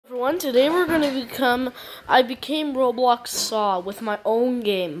everyone. Today I became Roblox Saw with my own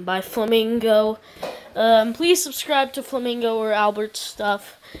game by Flamingo. Please subscribe to Flamingo or Albert's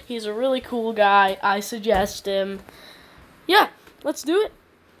stuff. He's a really cool guy. I suggest him. Yeah, let's do it.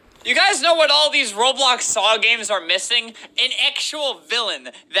 You guys know what all these Roblox Saw games are missing? An actual villain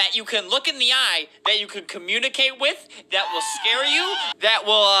that you can look in the eye, that you can communicate with, that will scare you, that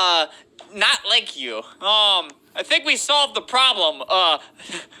will, not like you. I think we solved the problem.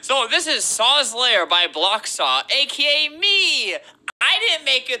 So this is Saw's Lair by Block Saw, aka me. I didn't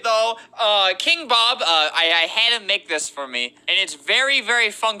make it though. King Bob, I had him make this for me, and it's very, very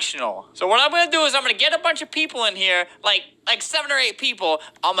functional. So what I'm gonna do is I'm gonna get a bunch of people in here, like 7 or 8 people.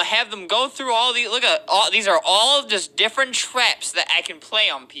 I'm gonna have them go through all these. Look at all these are all just different traps that I can play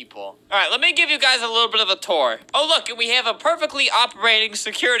on people. All right, let me give you guys a little bit of a tour. Oh look, we have a perfectly operating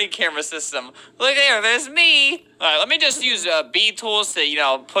security camera system. Look there, there's me. All right, let me just use B tools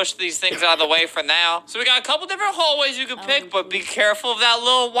to push these things out of the way for now. So we got a couple different hallways you can pick, but be careful of that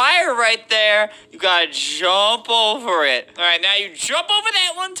little wire right there. You gotta jump over it. All right, now you jump over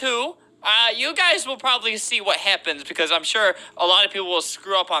that one too. You guys will probably see what happens because I'm sure a lot of people will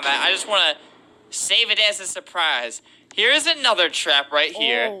screw up on that. I just want to save it as a surprise. Here's another trap right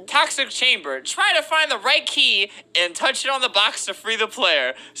here. Oh. Toxic chamber. Try to find the right key and touch it on the box to free the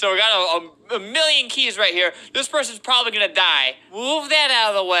player. So we got a million keys right here. This person's probably going to die. Move that out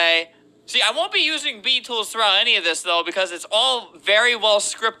of the way. See, I won't be using B tools throughout any of this, though, because it's all very well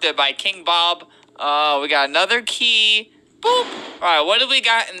scripted by King Bob. We got another key. Boop. All right, what do we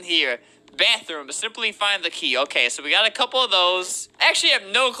got in here? Bathroom, simply find the key. Okay, so we got a couple of those. Actually, I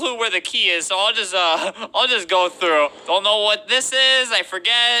have no clue where the key is, so I'll just go through. Don't know what this is. I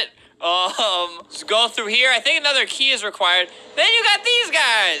forget. Just go through here. I think another key is required. Then you got these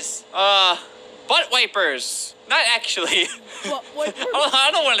guys. Butt wipers. Not actually. Butt wipers? I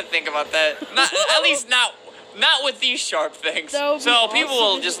don't want to think about that. Not at least not with these sharp things. So awesome. People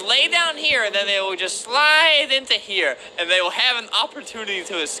will just lay down here and then they will just slide into here and they will have an opportunity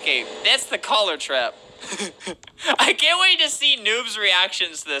to escape. That's the collar trap. I can't wait to see noobs'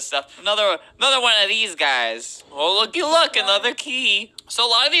 reactions to this stuff. Another one of these guys. Oh, looky look, another key. So a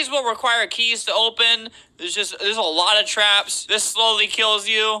lot of these will require keys to open. There's a lot of traps. This slowly kills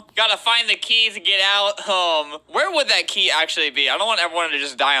you. Gotta find the key to get out. Where would that key actually be? I don't want everyone to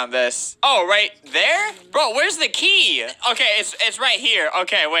just die on this. Oh, right there? Bro, where's the key? Okay, it's right here.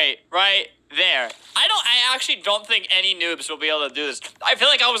 Okay, wait, right there. I actually don't think any noobs will be able to do this. I feel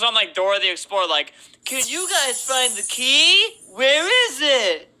like I was on like Dora the Explorer, like, can you guys find the key? Where is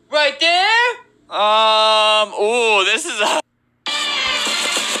it? Right there? Ooh, this is a...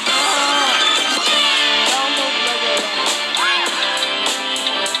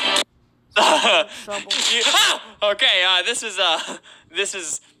 Okay, this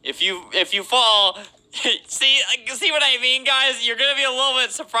is if you fall, see what I mean, guys? You're gonna be a little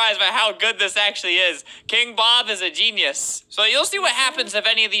bit surprised by how good this actually is. King Bob is a genius. So you'll see what happens if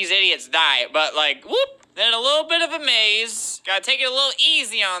any of these idiots die, but like, whoop. Then a little bit of a maze. Gotta take it a little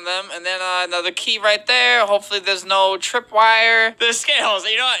easy on them. And then another key right there. Hopefully there's no tripwire. The scales.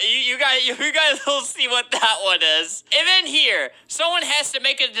 You know what? You guys will see what that one is. And then here, someone has to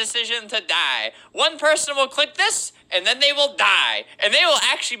make a decision to die. One person will click this, and then they will die. And they will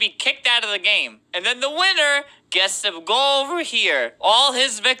actually be kicked out of the game. And then the winner gets to go over here. All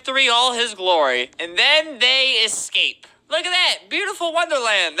his victory, all his glory. And then they escape. Look at that, beautiful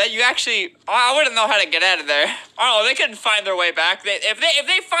wonderland that you actually, I wouldn't know how to get out of there. Oh, they couldn't find their way back. If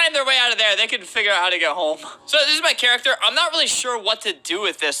they find their way out of there, they can figure out how to get home. So this is my character. I'm not really sure what to do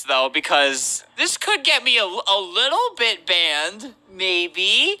with this though, because this could get me a little bit banned,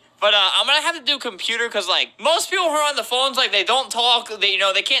 maybe. But I'm gonna have to do computer because like most people who are on the phones, like they don't talk, they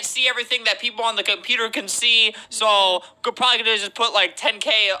can't see everything that people on the computer can see. So we're probably gonna just put like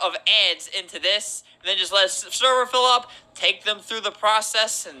 10K of ads into this. And then just let the server fill up, take them through the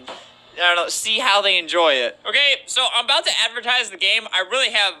process, and I don't know, see how they enjoy it. Okay, so I'm about to advertise the game. I really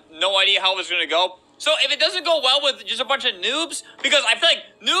have no idea how it's gonna go. So if it doesn't go well with just a bunch of noobs, because I feel like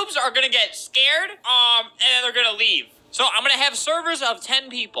noobs are gonna get scared, and then they're gonna leave. So I'm gonna have servers of 10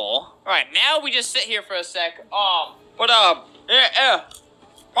 people. All right, now we just sit here for a sec. Yeah.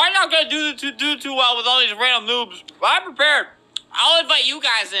 Probably not gonna do too well with all these random noobs. But I'm prepared. I'll invite you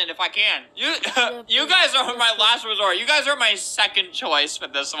guys in if I can. You guys are my last resort. You guys are my second choice for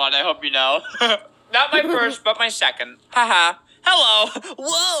this one, I hope you know. Not my first, but my second. Haha. Hello.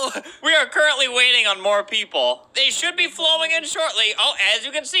 Whoa. We are currently waiting on more people. They should be flowing in shortly. Oh, as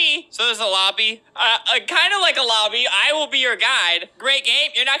you can see. So there's a lobby. Kind of like a lobby. I will be your guide. Great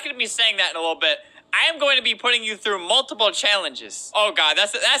game. You're not going to be saying that in a little bit. I am going to be putting you through multiple challenges. Oh God,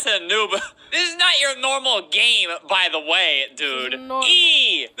 that's a noob. This is not your normal game, by the way, dude.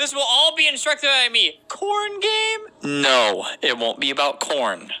 E. This will all be instructed by me. Corn game? No, it won't be about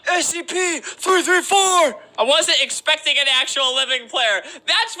corn. SCP-334! I wasn't expecting an actual living player.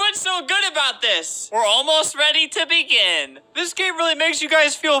 That's what's so good about this. We're almost ready to begin. This game really makes you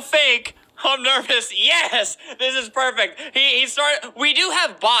guys feel fake. I'm nervous. Yes, this is perfect. He started. We do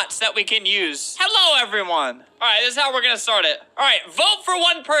have bots that we can use. Hello, everyone. All right, this is how we're gonna start it. All right, vote for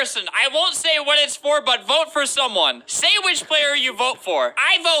one person. I won't say what it's for, but vote for someone. Say which player you vote for.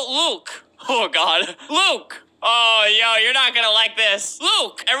 I vote Luke. Oh God, Luke. Oh, yo, you're not gonna like this.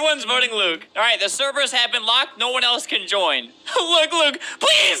 Luke! Everyone's voting Luke. All right, the servers have been locked. No one else can join. Look, Luke,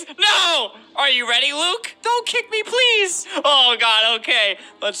 please, no! Are you ready, Luke? Don't kick me, please. Oh, God, okay.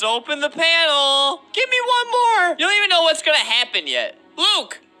 Let's open the panel. Give me one more. You don't even know what's gonna happen yet.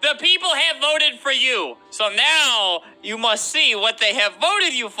 Luke, the people have voted for you. So now you must see what they have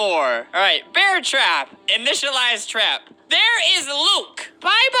voted you for. All right, bear trap, initialize trap. There is Luke.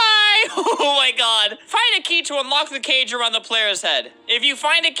 Bye-bye. Oh, my God. Find a key to unlock the cage around the player's head. If you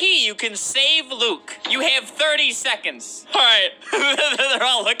find a key, you can save Luke. You have 30 seconds. All right. They're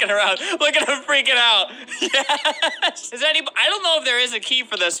all looking around. Look at them freaking out. Yes. I don't know if there is a key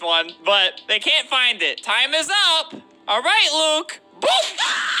for this one, but they can't find it. Time is up. All right, Luke. Boop.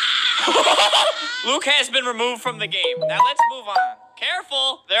 Luke has been removed from the game. Now let's move on.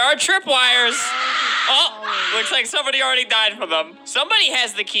 Careful, there are tripwires. Oh, looks like somebody already died for them. Somebody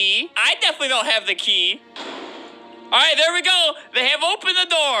has the key. I definitely don't have the key. All right, there we go. They have opened the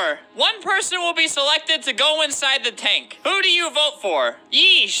door. One person will be selected to go inside the tank. Who do you vote for?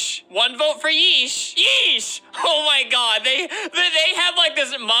 Yeesh. One vote for Yeesh. Yeesh. Oh my God. They have like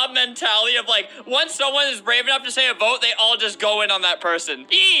this mob mentality of like, once someone is brave enough to say a vote, they all just go in on that person.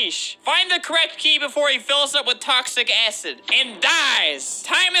 Yeesh. Find the correct key before he fills up with toxic acid and dies.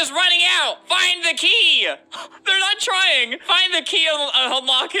 Time is running out. Find the key. They're not trying. Find the key and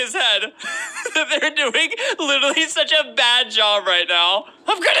unlock his head. They're doing literally such a bad job right now.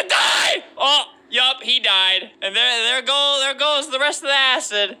 I'm gonna die! Oh, yup, he died. And there goes the rest of the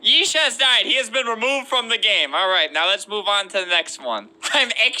acid. Yeesh has died. He has been removed from the game. All right, now let's move on to the next one.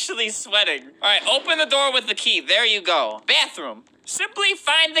 I'm actually sweating. All right, open the door with the key. There you go. Bathroom. Simply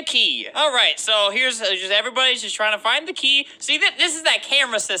find the key. All right, so here's just everybody's just trying to find the key. See, this is that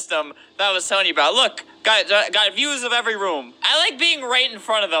camera system that I was telling you about. Look, got views of every room. I like being right in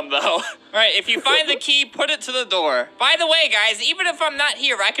front of them, though. All right, if you find the key, put it to the door. By the way, guys, even if I'm not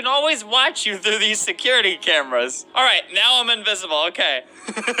here, I can always watch you through these security cameras. All right, now I'm invisible. Okay.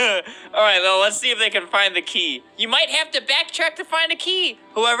 All right, well, let's see if they can find the key. You might have to backtrack to find a key.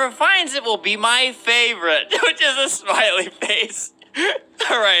 Whoever finds it will be my favorite, which is a smiley face.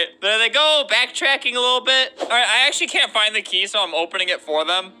 All right, there they go, backtracking a little bit. All right, I actually can't find the key, so I'm opening it for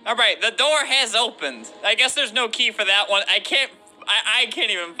them. All right, the door has opened. I guess there's no key for that one. I can't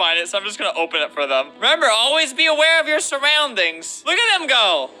even find it, so I'm just gonna open it for them. Remember, always be aware of your surroundings. Look at them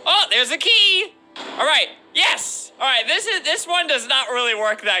go. Oh, there's a key. All right, yes. All right, this one does not really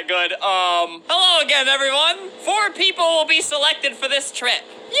work that good. Hello again, everyone. 4 people will be selected for this trip.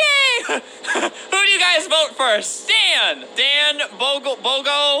 Yay! Who do you guys vote first? Dan,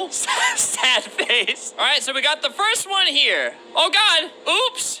 Bogo, sad face. All right, so we got the first one here. Oh God,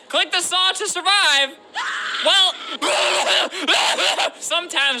 oops, click the saw to survive. Well,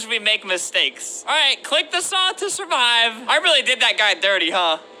 sometimes we make mistakes. All right, click the saw to survive. I really did that guy dirty,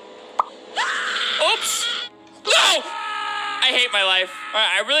 huh? Oops, no! I hate my life. All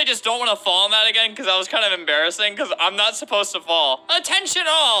right, I really just don't want to fall on that again because that was kind of embarrassing because I'm not supposed to fall. Attention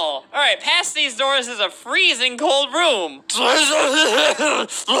all. All right, past these doors is a freezing cold room. Find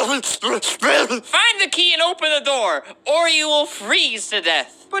the key and open the door or you will freeze to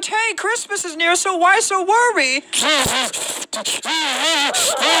death. But hey, Christmas is near, so why so worry? So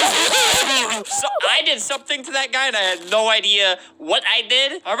I did something to that guy and I had no idea what I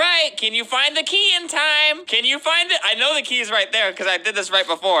did. All right, can you find the key in time? Can you find it? I know the key is right there because I did this right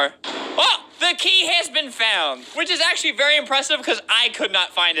before. Oh, the key has been found, which is actually very impressive because I could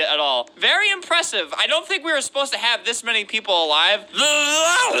not find it at all. Very impressive. I don't think we were supposed to have this many people alive.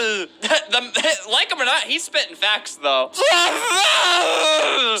 Like him or not, he's spitting facts though.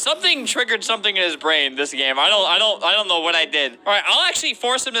 So Something triggered something in his brain this game. I don't know what I did. All right, I'll actually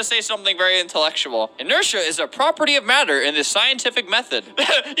force him to say something very intellectual. Inertia is a property of matter in the scientific method.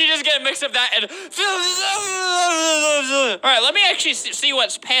 You just get a mix of that and... All right, let me actually see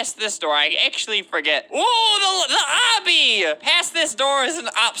what's past this door. I actually forget. Ooh, the obby! Past this door is an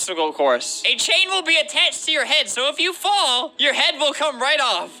obstacle course. A chain will be attached to your head, so if you fall, your head will come right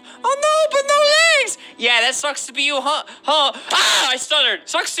off. Oh no, but no legs! Yeah, that sucks to be you, huh? Ah, I stuttered.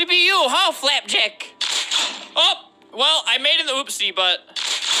 Sucks to be you, huh, Flapjack? Oh, well, I made an oopsie, but...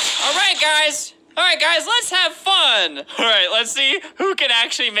 All right, guys, let's have fun. All right, let's see who can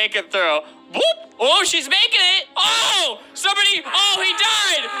actually make it through. Boop! Oh, she's making it! Oh! Somebody! Oh, he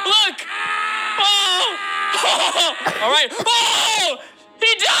died! Look! Oh! All right. Oh!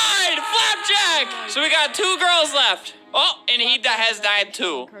 He died! Flapjack! So we got 2 girls left. Oh, and he has died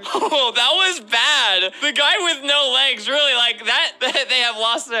too. Oh, that was bad. The guy with no legs, really, like, that, they have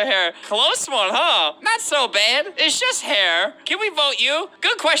lost their hair. Close one, huh? Not so bad. It's just hair. Can we vote you?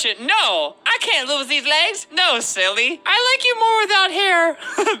 Good question. No, I can't lose these legs. No, silly. I like you more without hair.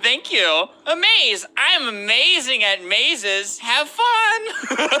 Thank you. Amaze. I'm amazing at mazes. Have fun.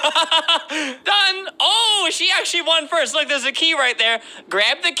 Done. Oh, she actually won first. Look, there's a key right there.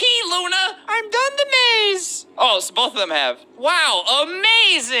 Grab the key, Luna. I'm done the maze. Oh, so both of them have. Wow,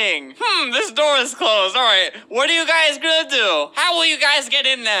 amazing. This door is closed. All right, what are you guys gonna do? How will you guys get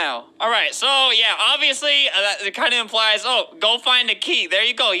in now? All right, so yeah, obviously that kind of implies, oh, go find a key. There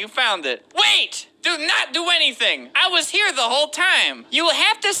you go, you found it. Wait! Do not do anything. I was here the whole time. You will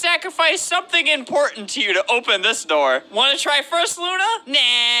have to sacrifice something important to you to open this door. Want to try first, Luna?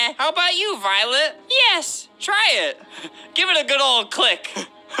 Nah. How about you, Violet? Yes, try it. Give it a good old click.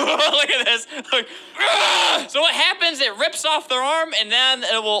 Look at this. Look. So what happens, it rips off their arm, and then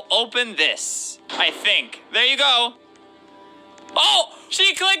it will open this, I think. There you go. Oh,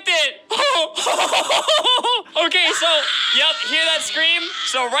 she clicked it. Okay, so, yep, hear that scream?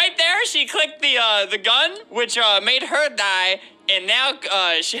 So right there, she clicked the gun, which made her die. And now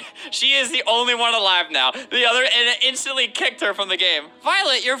she is the only one alive now. The other, and it instantly kicked her from the game.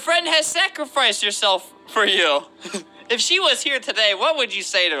 Violet, your friend has sacrificed herself for you. If she was here today, what would you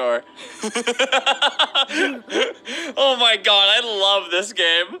say to her? Oh my god, I love this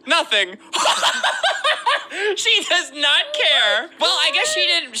game. Nothing. She does not care. Well, I guess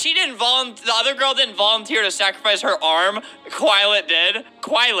the other girl didn't volunteer to sacrifice her arm. Quiet did.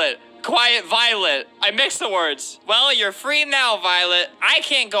 Quiet Violet. I mixed the words. Well, you're free now, Violet. I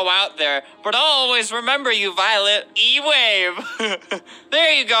can't go out there, but I'll always remember you, Violet. E-wave.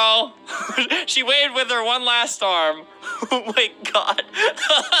 There you go. She waved with her one last arm. Oh my god.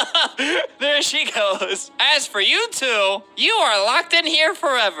 There she goes. As for you two, you are locked in here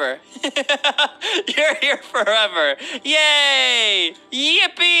forever. You're here forever. Yay!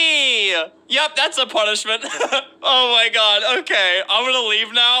 Yippee! Yep, that's a punishment. Oh my god, okay. I'm gonna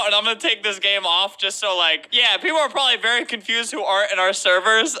leave now, and I'm gonna take this game off just so, like, yeah, people are probably very confused who aren't in our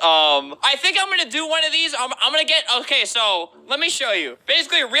servers. I think I'm gonna do one of these. I'm gonna get, okay, so let me show you.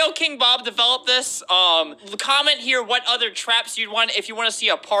 Basically, Real King Bob developed this. Comment here what other traps you'd want if you want to see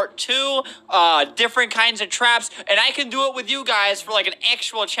a part 2, different kinds of traps, and I can do it with you guys for like an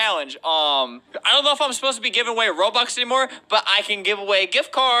actual challenge. I don't know if I'm supposed to be giving away Robux anymore, but I can give away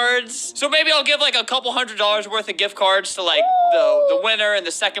gift cards. So maybe I'll give like a couple $100 worth of gift cards to like the winner and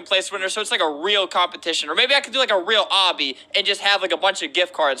the second place winner, so it's like a real competition. Or maybe I could do like a real obby and just have like a bunch of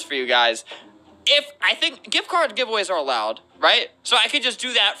gift cards for you guys. I think gift card giveaways are allowed, right? So I could just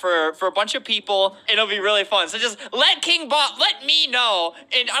do that for a bunch of people. It'll be really fun. So just let King Bob, let me know.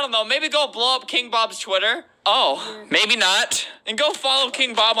 And I don't know, maybe go blow up King Bob's Twitter. Oh, maybe not. And go follow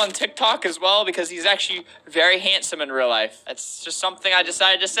King Bob on TikTok as well, because he's actually very handsome in real life. That's just something I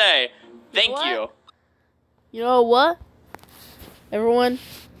decided to say. Thank you. You know what? Everyone,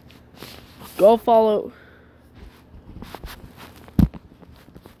 go follow.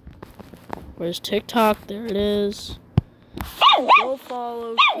 Where's TikTok? There it is. Go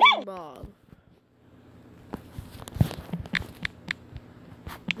follow King Bob.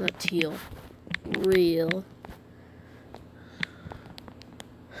 Not teal. Real.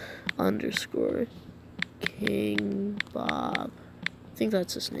 _ King Bob. I think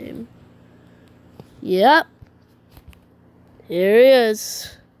that's his name. Yep. Here he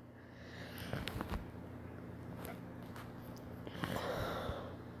is.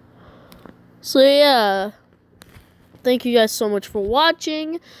 So yeah, thank you guys so much for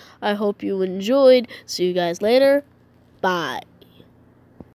watching. I hope you enjoyed. See you guys later. Bye.